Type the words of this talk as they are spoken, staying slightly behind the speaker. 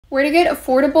Where to get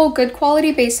affordable, good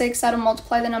quality basics that'll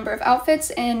multiply the number of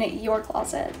outfits in your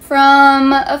closet.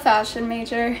 From a fashion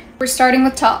major. We're starting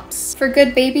with tops. For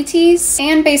good baby tees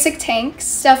and basic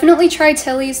tanks, definitely try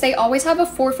Tilly's. They always have a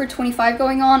 4 for $25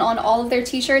 going on all of their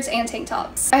t-shirts and tank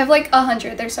tops. I have like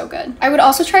 100, they're so good. I would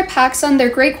also try PacSun. They're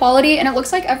great quality and it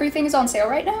looks like everything is on sale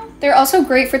right now. They're also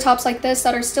great for tops like this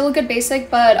that are still a good basic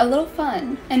but a little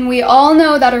fun. And we all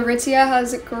know that Aritzia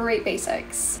has great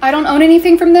basics. I don't own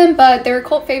anything from them, but they're a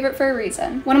cult favorite for a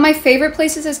reason. One of my favorite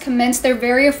places is Commence. They're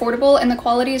very affordable and the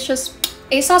quality is just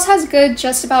ASOS has good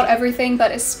just about everything,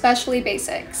 but especially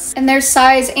basics. And their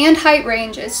size and height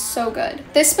range is so good.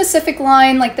 This specific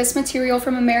line, like this material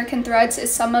from American Threads,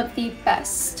 is some of the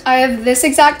best. I have this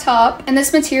exact top, and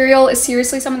this material is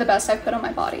seriously some of the best I've put on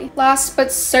my body. Last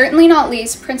but certainly not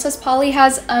least, Princess Polly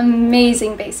has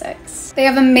amazing basics. They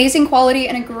have amazing quality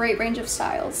and a great range of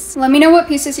styles. Let me know what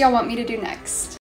pieces y'all want me to do next.